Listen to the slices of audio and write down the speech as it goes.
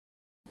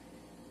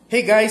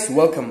Hey guys,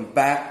 welcome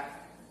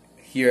back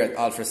here at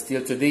Alpha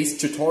Steel. Today's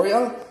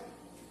tutorial,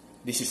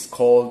 this is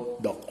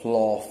called the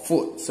claw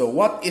foot. So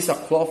what is a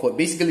claw foot?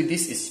 Basically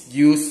this is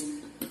used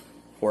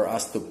for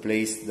us to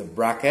place the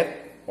bracket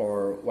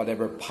or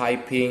whatever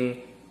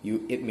piping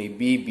it may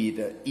be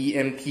the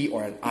EMT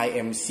or an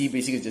IMC.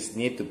 Basically just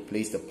need to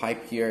place the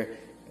pipe here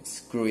and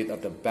screw it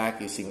at the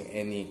back using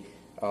any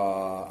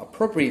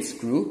appropriate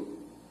screw.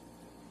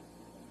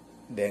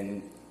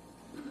 Then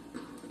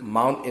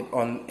mount it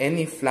on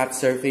any flat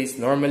surface.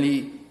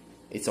 Normally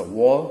it's a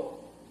wall.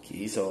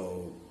 Okay,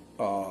 so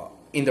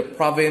in the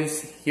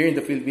province here in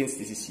the Philippines,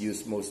 this is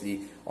used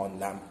mostly on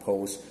lamp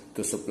posts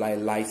to supply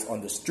lights on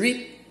the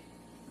street.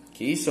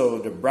 Okay, so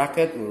the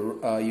bracket,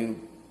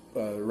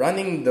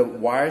 running the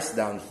wires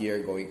down here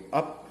going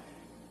up,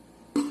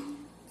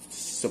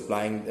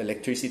 supplying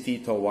electricity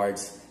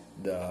towards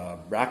the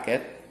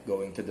bracket,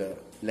 going to the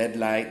LED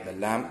light, the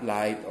lamp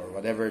light, or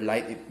whatever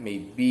light it may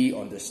be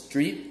on the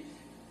street.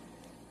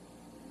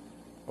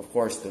 Of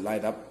course, to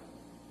light up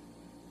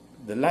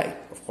the light,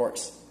 of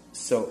course.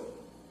 So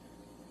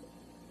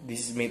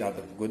this is made out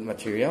of good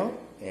material,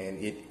 and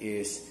it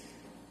is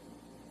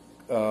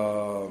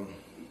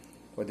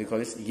what do you call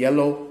this?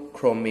 Yellow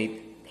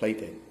chromate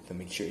plated to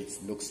make sure it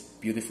looks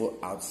beautiful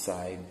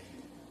outside,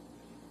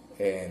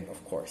 and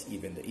of course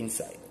even the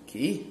inside.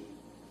 Okay.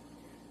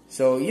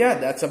 So yeah,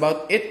 that's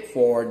about it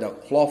for the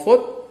claw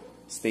foot.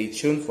 Stay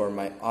tuned for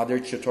my other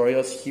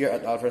tutorials here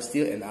at Alpha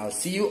Steel, and I'll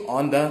see you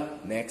on the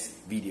next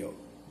video.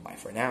 Bye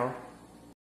for now.